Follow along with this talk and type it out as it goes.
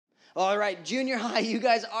All right, junior high, you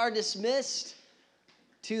guys are dismissed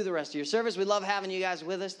to the rest of your service. We love having you guys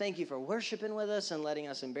with us. Thank you for worshiping with us and letting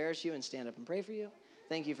us embarrass you and stand up and pray for you.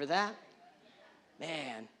 Thank you for that.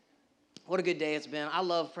 Man, what a good day it's been. I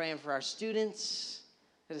love praying for our students.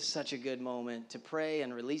 It is such a good moment to pray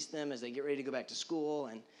and release them as they get ready to go back to school.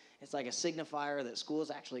 And it's like a signifier that school is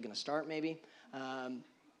actually going to start maybe.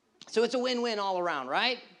 So it's a win-win all around,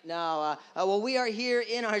 right? Now, well, we are here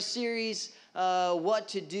in our series, What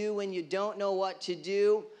to Do When You Don't Know What to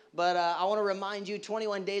Do. But I want to remind you,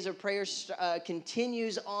 21 Days of Prayer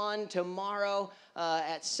continues on tomorrow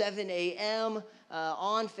at 7 a.m.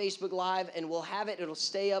 On Facebook Live, and we'll have it. It'll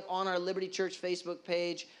stay up on our Liberty Church Facebook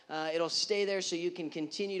page. It'll stay there so you can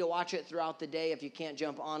continue to watch it throughout the day if you can't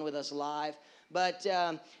jump on with us live. But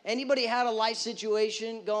anybody had a life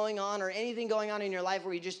situation going on or anything going on in your life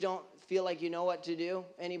where you just don't feel like you know what to do?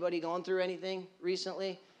 Anybody going through anything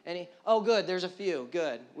recently? Oh, good. There's a few.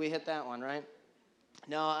 Good. We hit that one, right?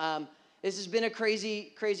 No, this has been a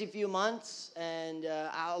crazy, crazy few months, and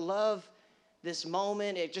I love this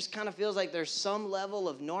moment. It just kind of feels like there's some level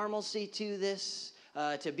of normalcy to this,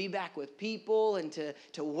 to be back with people and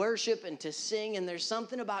to worship and to sing. And there's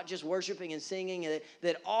something about just worshiping and singing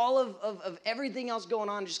that all of everything else going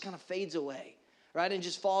on just kind of fades away, right? And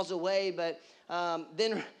just falls away. But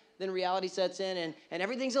then reality sets in, and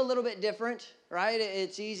everything's a little bit different, right?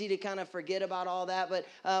 It's easy to kind of forget about all that. But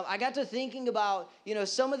I got to thinking about,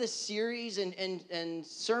 some of the series and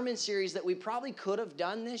sermon series that we probably could have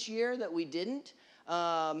done this year that we didn't.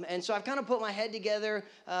 And so I've kind of put my head together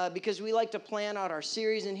because we like to plan out our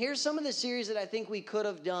series. And here's some of the series that I think we could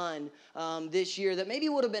have done this year that maybe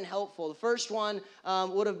would have been helpful. The first one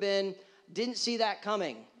would have been Didn't See That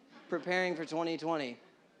Coming, preparing for 2020.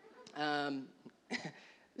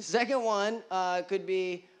 The second one could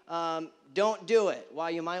be Don't Do It,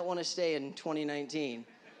 why you might want to stay in 2019.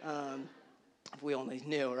 If we only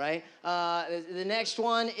knew, right? The next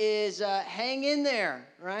one is Hang In There,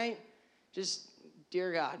 right? Just,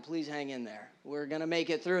 dear God, please hang in there. We're going to make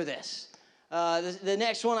it through this. The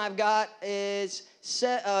next one I've got is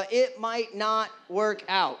It Might Not Work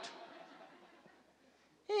Out.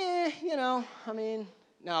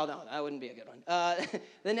 No, that wouldn't be a good one.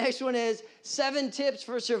 The next one is 7 Tips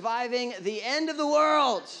for Surviving the End of the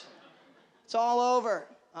World. It's all over.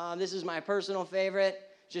 This is my personal favorite.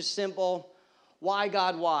 Just simple. Why,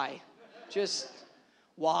 God, why? Just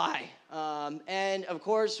why? And, of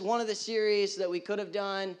course, one of the series that we could have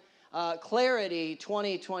done, Clarity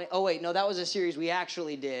 2020. Oh, wait, no, that was a series we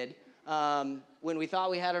actually did. When we thought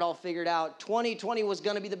we had it all figured out. 2020 was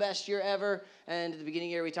going to be the best year ever, and at the beginning of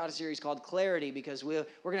the year we taught a series called Clarity because we're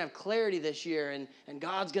going to have clarity this year, and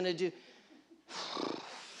God's going to do...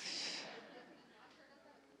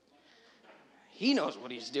 He knows what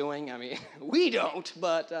he's doing. I mean, we don't,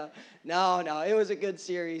 but no, it was a good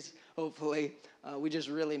series, hopefully. We just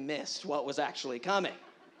really missed what was actually coming.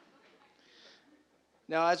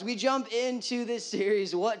 Now, as we jump into this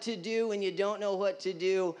series, What to Do When You Don't Know What to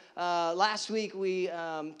Do, last week we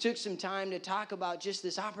took some time to talk about just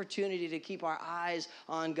this opportunity to keep our eyes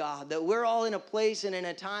on God, that we're all in a place and in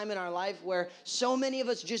a time in our life where so many of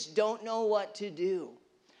us just don't know what to do.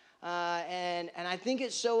 And I think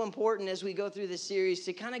it's so important as we go through this series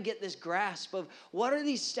to kind of get this grasp of what are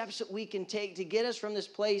these steps that we can take to get us from this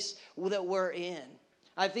place that we're in.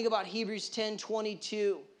 I think about Hebrews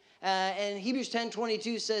 10:22. And Hebrews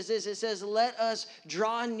 10:22 says this. It says, let us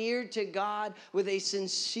draw near to God with a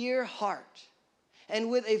sincere heart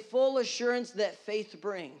and with a full assurance that faith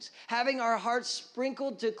brings, having our hearts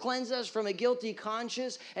sprinkled to cleanse us from a guilty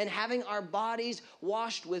conscience and having our bodies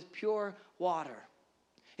washed with pure water.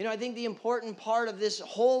 I think the important part of this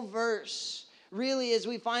whole verse really is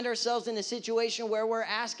we find ourselves in a situation where we're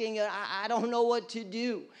asking, I don't know what to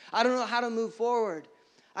do. I don't know how to move forward.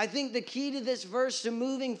 I think the key to this verse to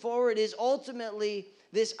moving forward is ultimately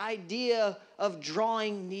this idea of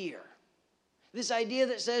drawing near. This idea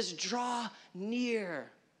that says draw near.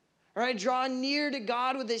 All right, draw near to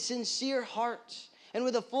God with a sincere heart and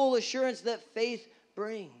with a full assurance that faith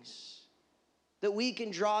brings. That we can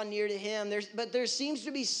draw near to him. But there seems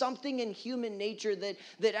to be something in human nature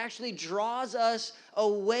that actually draws us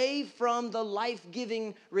away from the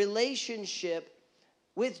life-giving relationship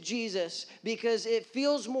with Jesus because it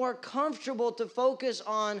feels more comfortable to focus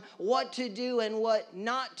on what to do and what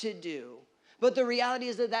not to do. But the reality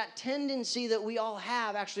is that tendency that we all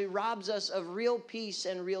have actually robs us of real peace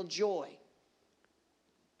and real joy.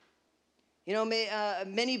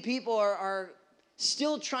 Many people are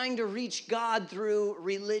still trying to reach God through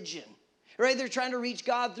religion, right? They're trying to reach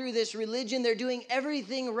God through this religion. They're doing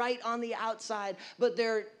everything right on the outside, but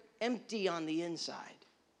they're empty on the inside.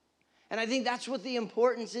 And I think that's what the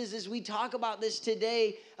importance is as we talk about this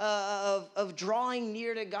today of drawing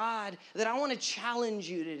near to God, that I want to challenge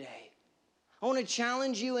you today. I want to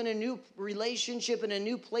challenge you in a new relationship, in a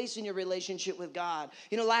new place in your relationship with God.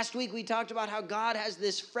 You know, last week we talked about how God has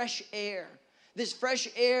this fresh air, this fresh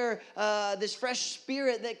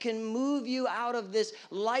spirit that can move you out of this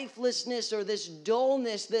lifelessness or this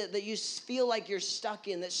dullness that you feel like you're stuck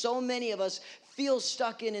in, that so many of us feel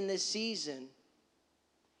stuck in this season.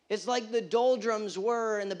 It's like the doldrums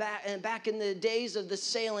were back in the days of the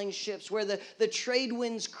sailing ships, where the trade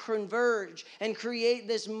winds converge and create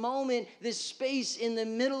this moment, this space in the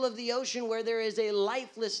middle of the ocean where there is a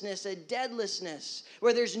lifelessness, a deadlessness,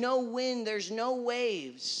 where there's no wind, there's no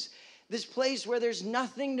waves. This place where there's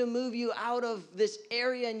nothing to move you out of this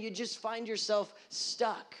area and you just find yourself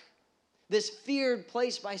stuck. This feared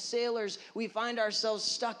place by sailors, we find ourselves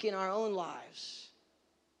stuck in our own lives.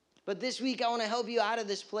 But this week, I want to help you out of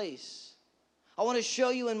this place. I want to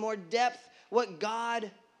show you in more depth what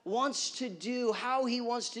God wants to do, how he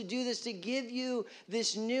wants to do this, to give you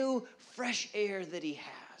this new fresh air that he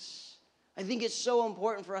has. I think it's so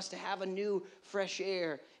important for us to have a new fresh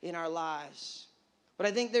air in our lives. But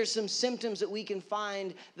I think there's some symptoms that we can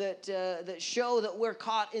find that show that we're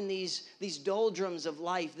caught in these doldrums of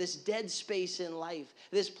life, this dead space in life,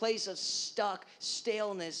 this place of stuck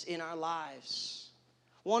staleness in our lives.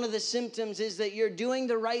 One of the symptoms is that you're doing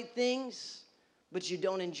the right things, but you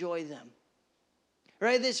don't enjoy them.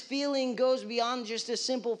 Right? This feeling goes beyond just a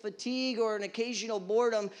simple fatigue or an occasional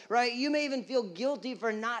boredom, right? You may even feel guilty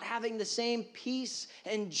for not having the same peace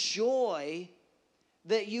and joy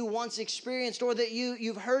that you once experienced, or that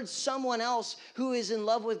you've heard someone else who is in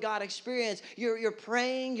love with God experience. You're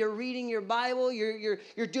praying, you're reading your Bible, you're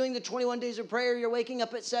doing the 21 days of prayer, you're waking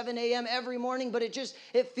up at 7 a.m. every morning, but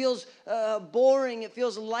it feels boring, it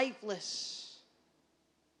feels lifeless.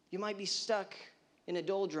 You might be stuck in a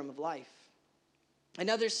doldrum of life.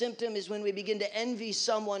 Another symptom is when we begin to envy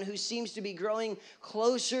someone who seems to be growing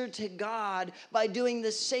closer to God by doing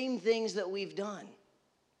the same things that we've done.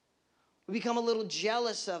 We become a little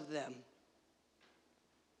jealous of them,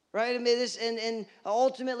 right? I mean, and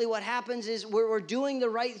ultimately what happens is we're doing the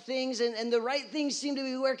right things, and the right things seem to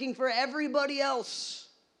be working for everybody else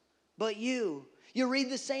but you. You read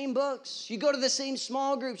the same books. You go to the same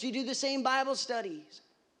small groups. You do the same Bible studies.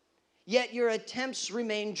 Yet your attempts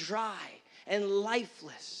remain dry and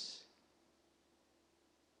lifeless.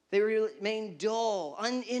 They remain dull,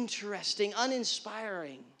 uninteresting,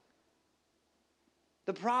 uninspiring.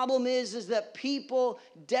 The problem is that people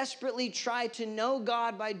desperately try to know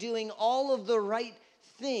God by doing all of the right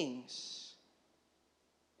things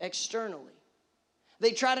externally.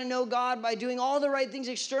 They try to know God by doing all the right things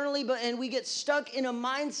externally, and we get stuck in a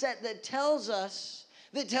mindset that tells us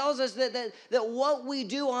that what we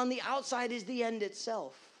do on the outside is the end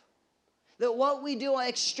itself. That what we do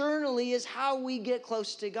externally is how we get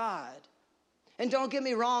close to God. And don't get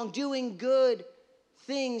me wrong, doing good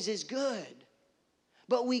things is good.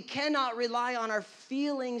 But we cannot rely on our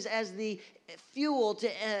feelings as the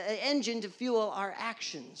engine to fuel our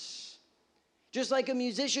actions. Just like a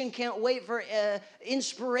musician can't wait for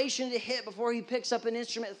inspiration to hit before he picks up an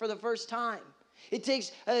instrument for the first time. It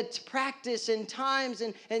takes practice and times,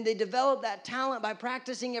 and they develop that talent by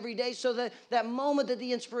practicing every day so that that moment that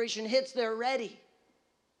the inspiration hits, they're ready.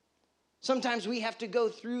 Sometimes we have to go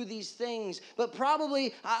through these things, but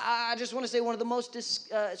probably, I just want to say one of the most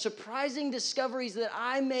surprising discoveries that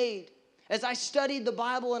I made as I studied the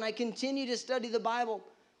Bible, and I continue to study the Bible,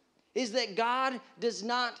 is that God does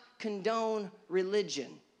not condone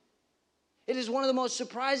religion. It is one of the most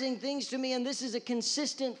surprising things to me, and this is a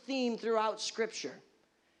consistent theme throughout Scripture,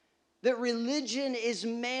 that religion is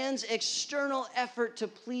man's external effort to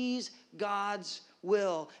please God's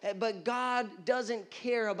will. But God doesn't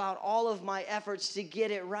care about all of my efforts to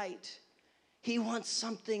get it right. He wants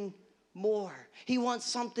something more. He wants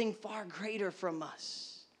something far greater from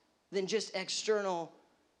us than just external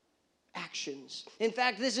actions. In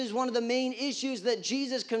fact, this is one of the main issues that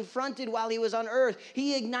Jesus confronted while he was on earth.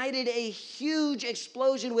 He ignited a huge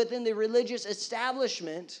explosion within the religious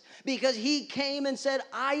establishment because he came and said,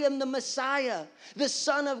 I am the Messiah, the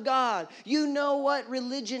Son of God. You know what?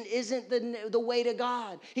 Religion isn't the way to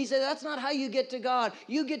God. He said, that's not how you get to God.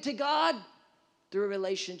 You get to God through a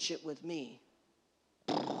relationship with me.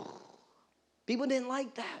 People didn't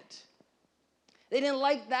like that. They didn't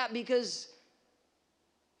like that because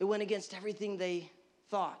it went against everything they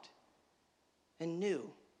thought and knew.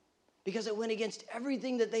 Because it went against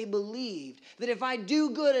everything that they believed. That if I do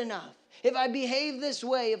good enough, if I behave this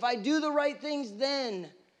way, if I do the right things, then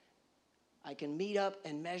I can meet up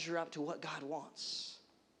and measure up to what God wants.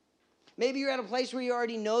 Maybe you're at a place where you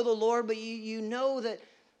already know the Lord, but you know that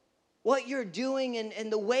what you're doing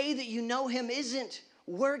and the way that you know him isn't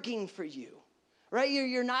working for you, right?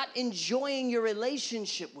 You're not enjoying your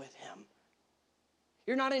relationship with him.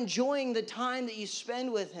 You're not enjoying the time that you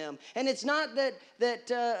spend with him. And it's not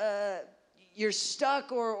that you're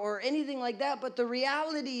stuck or anything like that, but the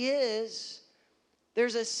reality is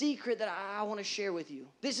there's a secret that I want to share with you.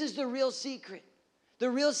 This is the real secret. The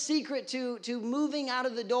real secret to moving out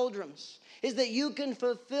of the doldrums is that you can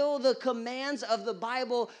fulfill the commands of the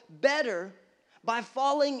Bible better by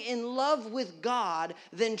falling in love with God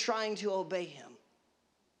than trying to obey him.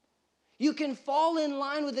 You can fall in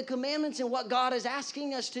line with the commandments and what God is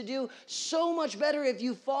asking us to do so much better if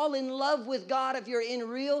you fall in love with God, if you're in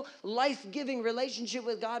real life-giving relationship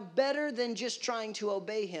with God, better than just trying to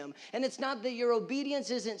obey him. And it's not that your obedience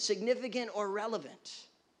isn't significant or relevant.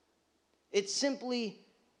 It's simply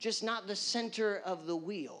just not the center of the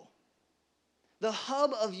wheel. The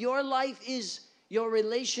hub of your life is your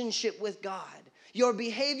relationship with God. Your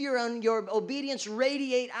behavior and your obedience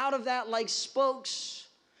radiate out of that like spokes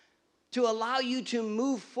to allow you to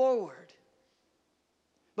move forward.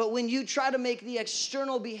 But when you try to make the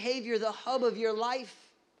external behavior the hub of your life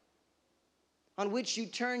on which you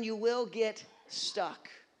turn, you will get stuck.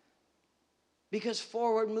 Because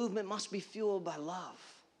forward movement must be fueled by love.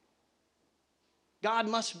 God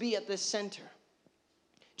must be at the center.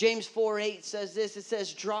 James 4:8 says this. It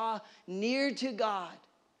says, draw near to God,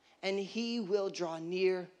 and he will draw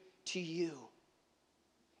near to you.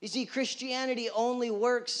 You see, Christianity only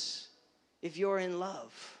works if you're in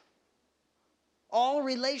love. All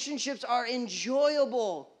relationships are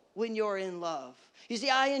enjoyable when you're in love. You see,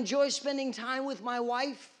 I enjoy spending time with my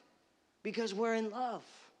wife because we're in love.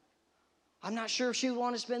 I'm not sure if she would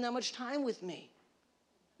want to spend that much time with me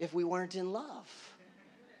if we weren't in love.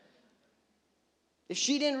 If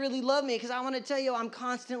she didn't really love me, because I want to tell you, I'm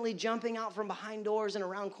constantly jumping out from behind doors and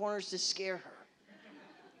around corners to scare her.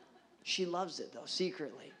 She loves it, though,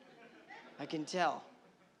 secretly. I can tell.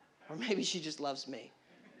 Or maybe she just loves me.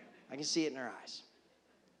 I can see it in her eyes.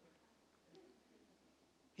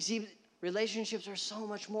 You see, relationships are so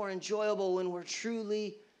much more enjoyable when we're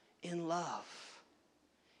truly in love.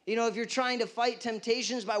 You know, if you're trying to fight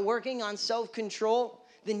temptations by working on self-control,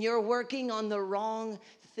 then you're working on the wrong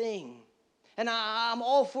thing. And I'm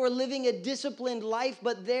all for living a disciplined life,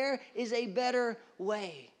 but there is a better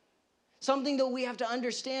way. Something that we have to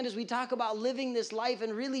understand as we talk about living this life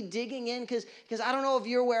and really digging in, because I don't know if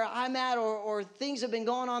you're where I'm at or things have been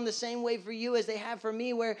going on the same way for you as they have for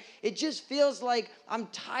me, where it just feels like I'm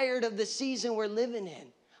tired of the season we're living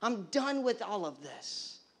in. I'm done with all of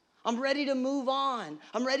this. I'm ready to move on.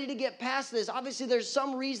 I'm ready to get past this. Obviously, there's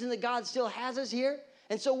some reason that God still has us here,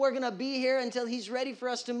 and so we're going to be here until he's ready for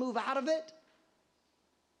us to move out of it.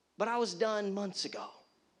 But I was done months ago.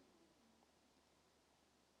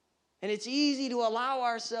 And it's easy to allow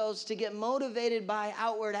ourselves to get motivated by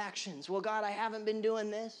outward actions. Well, God, I haven't been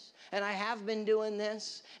doing this, and I have been doing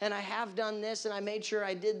this, and I have done this, and I made sure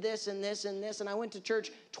I did this and this and this, and I went to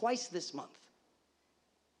church twice this month.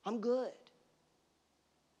 I'm good.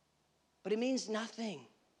 But it means nothing.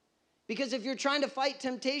 Because if you're trying to fight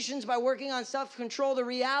temptations by working on self-control, the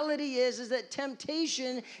reality is that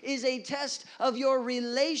temptation is a test of your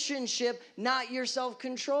relationship, not your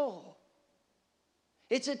self-control.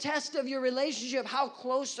 It's a test of your relationship. How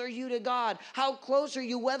close are you to God? How close are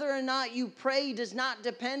you? Whether or not you pray does not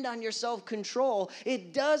depend on your self-control.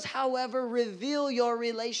 It does, however, reveal your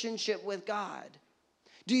relationship with God.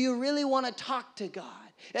 Do you really want to talk to God?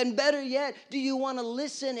 And better yet, do you want to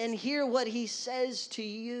listen and hear what he says to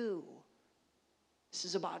you? This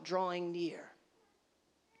is about drawing near.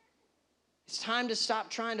 It's time to stop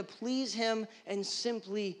trying to please him and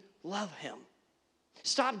simply love him.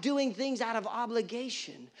 Stop doing things out of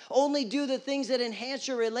obligation. Only do the things that enhance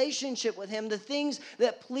your relationship with him, the things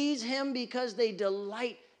that please him because they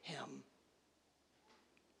delight him.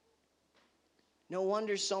 No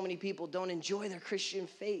wonder so many people don't enjoy their Christian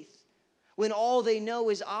faith when all they know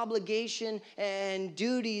is obligation and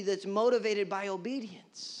duty that's motivated by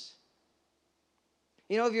obedience.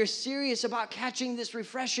 You know, if you're serious about catching this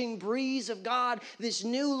refreshing breeze of God, this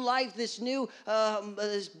new life, this new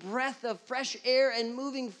this breath of fresh air and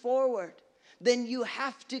moving forward, then you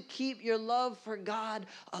have to keep your love for God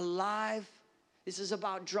alive. This is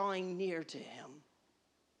about drawing near to him.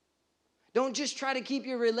 Don't just try to keep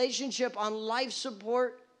your relationship on life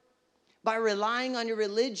support by relying on your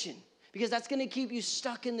religion, because that's going to keep you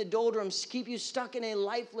stuck in the doldrums, keep you stuck in a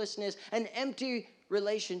lifelessness, an empty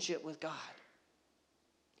relationship with God.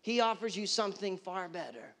 He offers you something far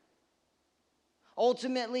better.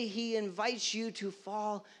 Ultimately, he invites you to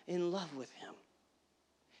fall in love with him.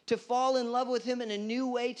 To fall in love with him in a new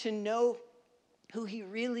way, to know who he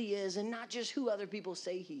really is, and not just who other people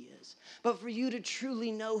say he is, but for you to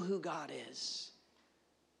truly know who God is.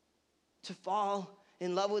 To fall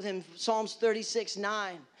in love with him. Psalms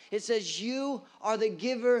 36:9. It says, you are the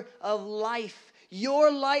giver of life.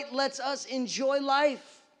 Your light lets us enjoy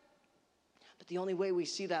life. But the only way we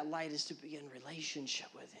see that light is to be in relationship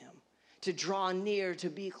with him, to draw near, to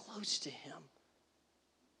be close to him.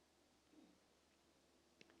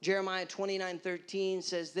 Jeremiah 29:13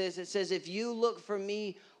 says this. It says, if you look for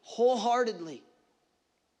me wholeheartedly,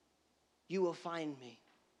 you will find me.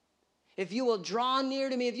 If you will draw near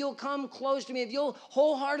to me, if you'll come close to me, if you'll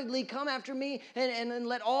wholeheartedly come after me and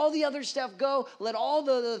let all the other stuff go, let all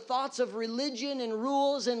the thoughts of religion and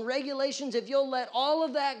rules and regulations, if you'll let all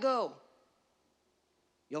of that go,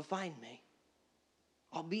 you'll find me.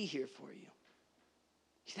 I'll be here for you.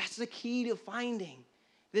 That's the key to finding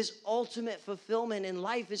this ultimate fulfillment in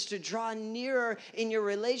life, is to draw nearer in your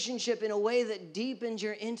relationship in a way that deepens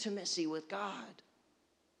your intimacy with God.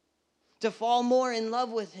 To fall more in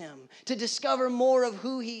love with him, to discover more of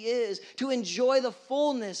who he is, to enjoy the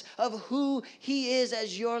fullness of who he is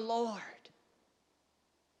as your Lord.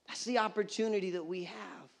 That's the opportunity that we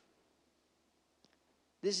have.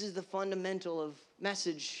 This is the fundamental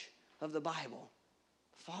message of the Bible.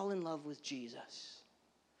 Fall in love with Jesus.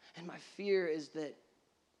 And my fear is that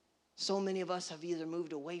so many of us have either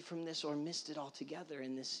moved away from this or missed it altogether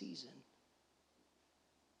in this season.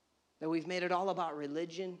 That we've made it all about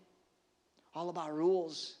religion, all about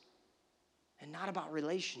rules, and not about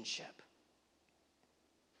relationship.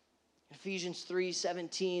 Ephesians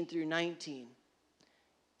 3:17 through 19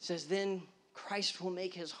 says, then Christ will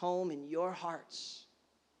make his home in your hearts.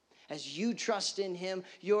 As you trust in him,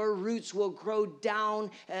 your roots will grow down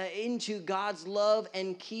into God's love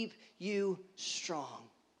and keep you strong.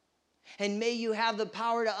 And may you have the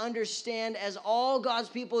power to understand, as all God's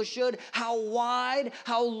people should, how wide,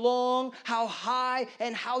 how long, how high,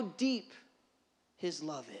 and how deep his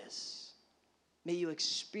love is. May you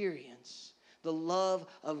experience the love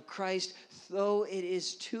of Christ, though it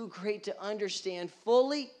is too great to understand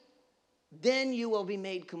fully. Then you will be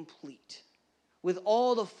made complete with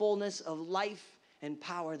all the fullness of life and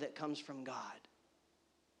power that comes from God.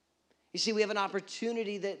 You see, we have an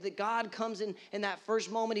opportunity that God comes in that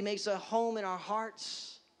first moment. He makes a home in our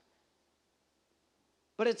hearts.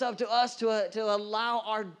 But it's up to us to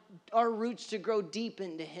allow our roots to grow deep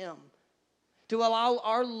into him. To allow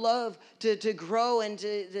our love to grow and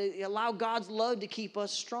to allow God's love to keep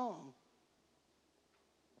us strong.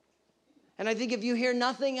 And I think if you hear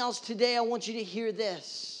nothing else today, I want you to hear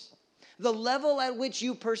this. The level at which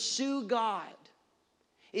you pursue God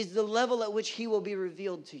is the level at which he will be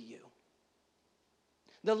revealed to you.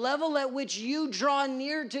 The level at which you draw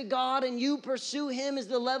near to God and you pursue him is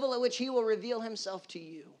the level at which he will reveal himself to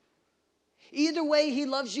you. Either way, he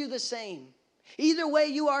loves you the same. Either way,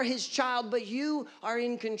 you are his child, but you are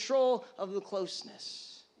in control of the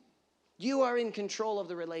closeness. You are in control of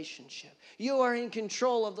the relationship. You are in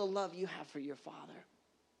control of the love you have for your Father.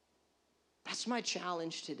 That's my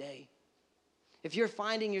challenge today. If you're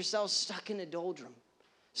finding yourself stuck in a doldrum,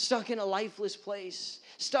 stuck in a lifeless place,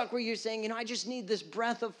 stuck where you're saying, I just need this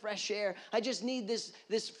breath of fresh air. I just need this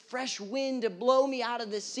fresh wind to blow me out of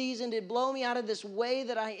this season, to blow me out of this way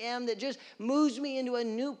that I am, that just moves me into a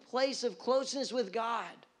new place of closeness with God.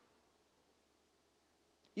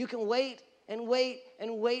 You can wait and wait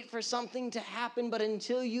and wait for something to happen, but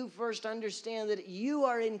until you first understand that you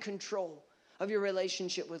are in control of your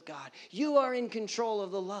relationship with God, you are in control of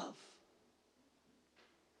the love.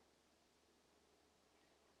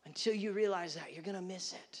 Until you realize that, you're going to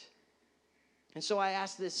miss it. And so I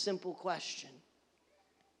ask this simple question.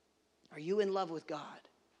 Are you in love with God?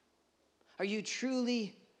 Are you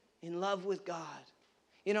truly in love with God?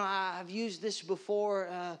 I've used this before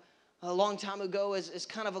a long time ago as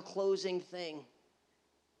kind of a closing thing.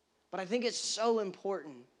 But I think it's so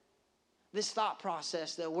important, this thought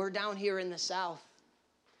process, that we're down here in the South.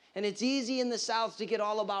 And it's easy in the South to get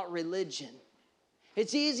all about religion.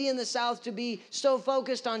 It's easy in the South to be so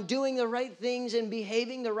focused on doing the right things and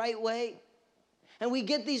behaving the right way. And we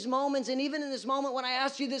get these moments, and even in this moment when I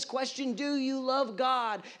ask you this question, do you love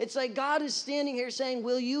God? It's like God is standing here saying,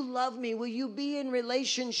 will you love me? Will you be in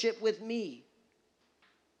relationship with me?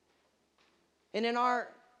 And in our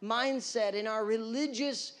mindset, in our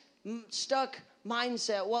religious stuck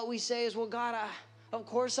mindset, what we say is, well, God, of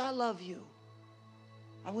course I love you.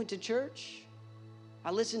 I went to church.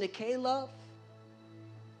 I listened to K-Love.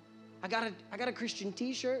 I got a Christian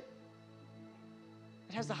t-shirt.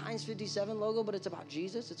 It has the Heinz 57 logo, but it's about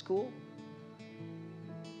Jesus. It's cool.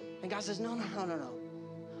 And God says, no.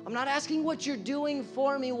 I'm not asking what you're doing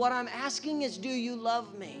for me. What I'm asking is, do you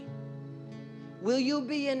love me? Will you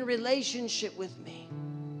be in relationship with me?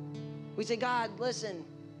 We say, God, listen,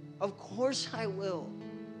 of course I will.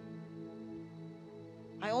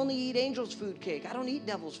 I only eat angel's food cake. I don't eat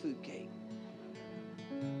devil's food cake.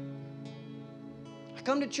 I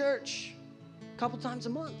come to church a couple times a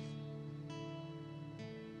month.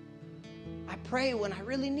 I pray when I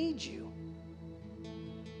really need you.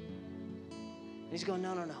 And he's going,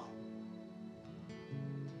 no.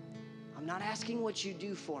 I'm not asking what you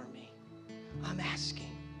do for me. I'm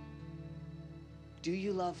asking, do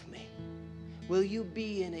you love me? Will you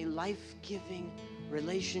be in a life-giving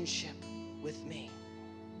relationship with me?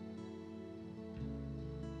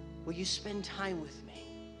 Will you spend time with me?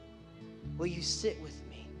 Will you sit with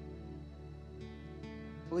me?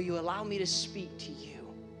 Will you allow me to speak to you?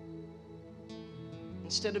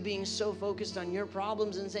 Instead of being so focused on your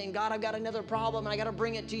problems and saying, God, I've got another problem and I got to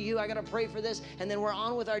bring it to you. I got to pray for this. And then we're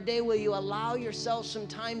on with our day. Will you allow yourself some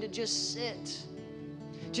time to just sit?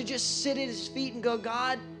 To just sit at his feet and go,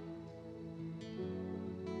 God,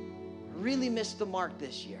 I really missed the mark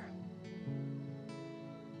this year.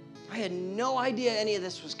 I had no idea any of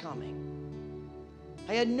this was coming.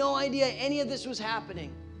 I had no idea any of this was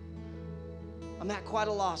happening. I'm at quite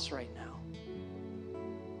a loss right now.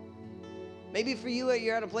 Maybe for you,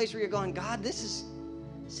 you're at a place where you're going, God, this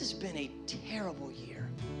has been a terrible year.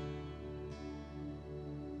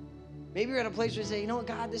 Maybe you're at a place where you say, you know what,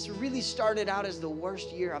 God, this really started out as the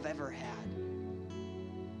worst year I've ever had.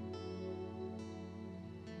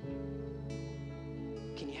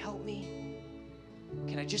 Can you help me?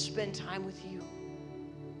 Can I just spend time with you?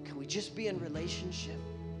 Can we just be in relationship?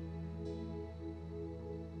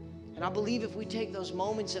 And I believe if we take those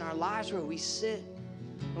moments in our lives where we sit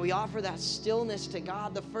and we offer that stillness to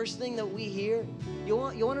God, the first thing that we hear, you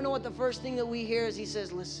want to know what the first thing that we hear is? He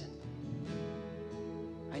says, listen,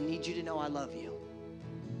 I need you to know I love you.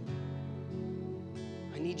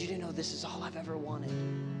 I need you to know this is all I've ever wanted.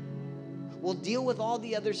 We'll deal with all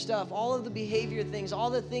the other stuff, all of the behavior things,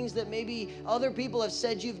 all the things that maybe other people have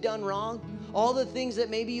said you've done wrong, all the things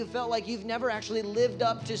that maybe you felt like you've never actually lived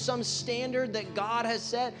up to some standard that God has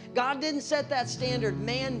set. God didn't set that standard,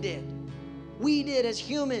 man did. We did as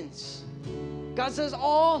humans. God says,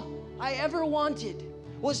 all I ever wanted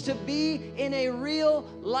was to be in a real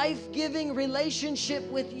life-giving relationship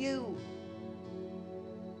with you.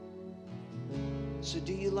 So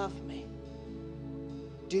do you love me?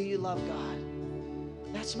 Do you love God?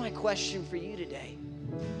 That's my question for you today.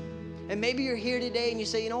 And maybe you're here today and you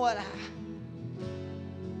say, you know what?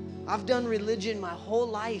 I've done religion my whole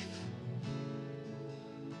life.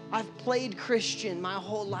 I've played Christian my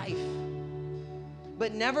whole life.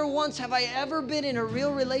 But never once have I ever been in a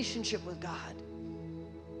real relationship with God.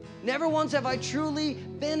 Never once have I truly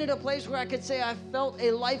been at a place where I could say I felt a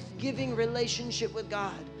life-giving relationship with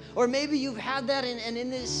God. Or maybe you've had that and in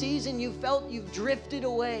this season you felt you've drifted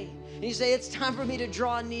away. And you say, it's time for me to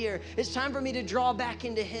draw near. It's time for me to draw back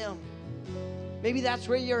into Him. Maybe that's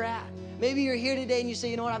where you're at. Maybe you're here today and you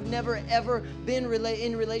say, you know what, I've never ever been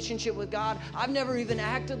in relationship with God. I've never even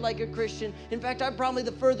acted like a Christian. In fact, I'm probably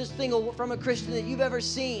the furthest thing from a Christian that you've ever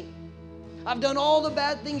seen. I've done all the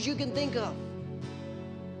bad things you can think of.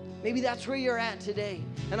 Maybe that's where you're at today.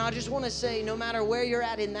 And I just want to say, no matter where you're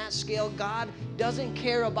at in that scale, God doesn't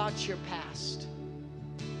care about your past.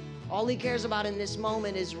 All He cares about in this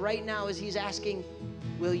moment is right now is He's asking,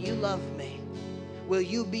 will you love me? Will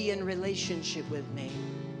you be in relationship with me?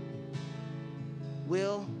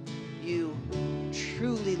 Will you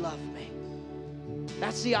truly love me?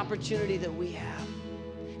 That's the opportunity that we have.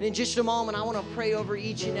 And in just a moment, I want to pray over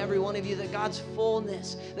each and every one of you that God's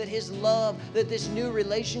fullness, that His love, that this new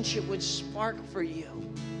relationship would spark for you.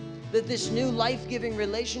 That this new life-giving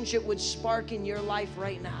relationship would spark in your life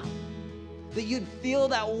right now. That you'd feel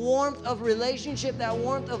that warmth of relationship, that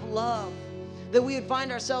warmth of love. That we would find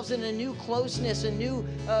ourselves in a new closeness, a new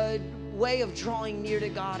way of drawing near to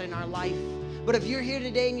God in our life. But if you're here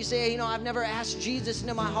today and you say, hey, you know, I've never asked Jesus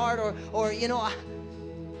into my heart, or you know,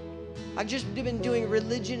 I've just been doing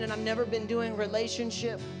religion and I've never been doing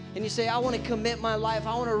relationship. And you say, I want to commit my life.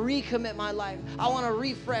 I want to recommit my life. I want to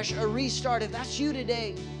refresh or restart. If that's you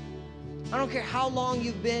today, I don't care how long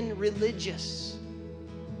you've been religious.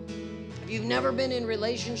 If you've never been in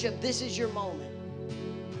relationship, this is your moment.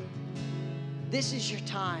 This is your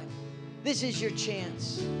time. This is your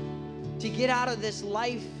chance to get out of this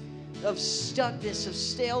life of stuckness, of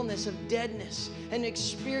staleness, of deadness, and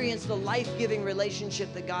experience the life-giving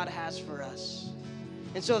relationship that God has for us.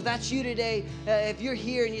 And so if that's you today, if you're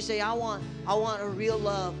here and you say, I want a real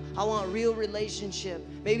love, I want a real relationship,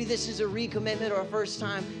 maybe this is a recommitment or a first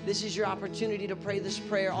time, this is your opportunity to pray this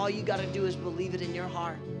prayer. All you got to do is believe it in your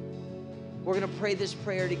heart. We're going to pray this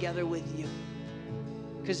prayer together with you.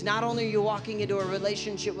 Because not only are you walking into a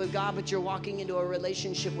relationship with God, but you're walking into a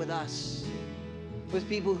relationship with us, with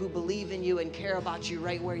people who believe in you and care about you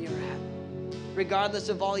right where you're at. Regardless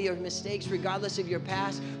of all your mistakes, regardless of your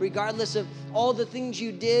past, regardless of all the things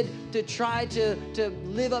you did to try to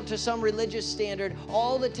live up to some religious standard,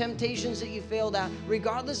 all the temptations that you failed at,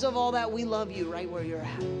 regardless of all that, we love you right where you're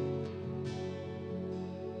at.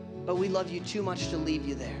 But we love you too much to leave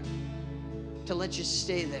you there, to let you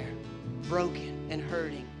stay there, broken and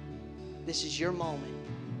hurting. This is your moment.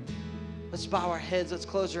 Let's bow our heads. Let's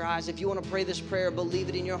close our eyes. If you want to pray this prayer, believe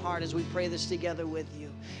it in your heart as we pray this together with you.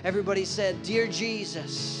 Everybody said, Dear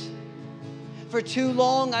Jesus, for too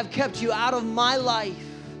long I've kept you out of my life.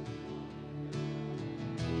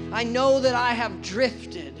 I know that I have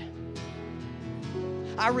drifted.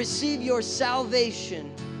 I receive your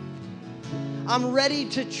salvation. I'm ready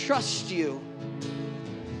to trust you.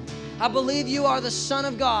 I believe you are the Son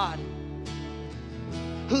of God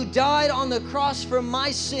who died on the cross for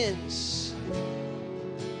my sins.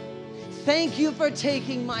 Thank you for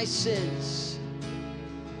taking my sins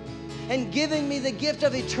and giving me the gift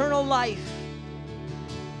of eternal life,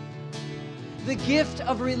 the gift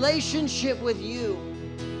of relationship with you.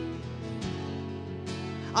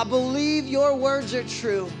 I believe your words are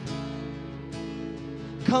true.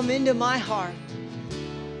 Come into my heart.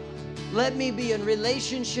 Let me be in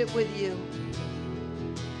relationship with you.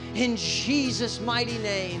 In Jesus' mighty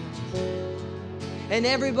name. And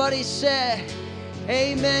everybody said,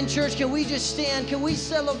 amen. Church, can we just stand? Can we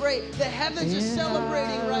celebrate? The heavens is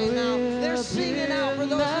celebrating right now. They're singing out for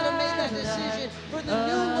those that have made that decision for the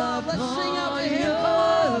new love. Let's sing out to Him. Come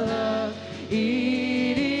on.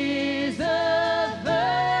 It is a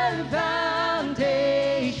firm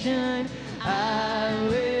foundation. I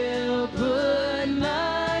will put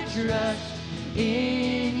my trust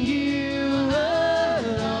in you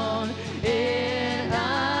alone, and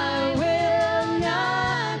I will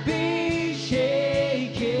not be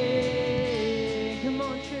shaken. Come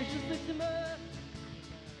on, church, let's lift Him up.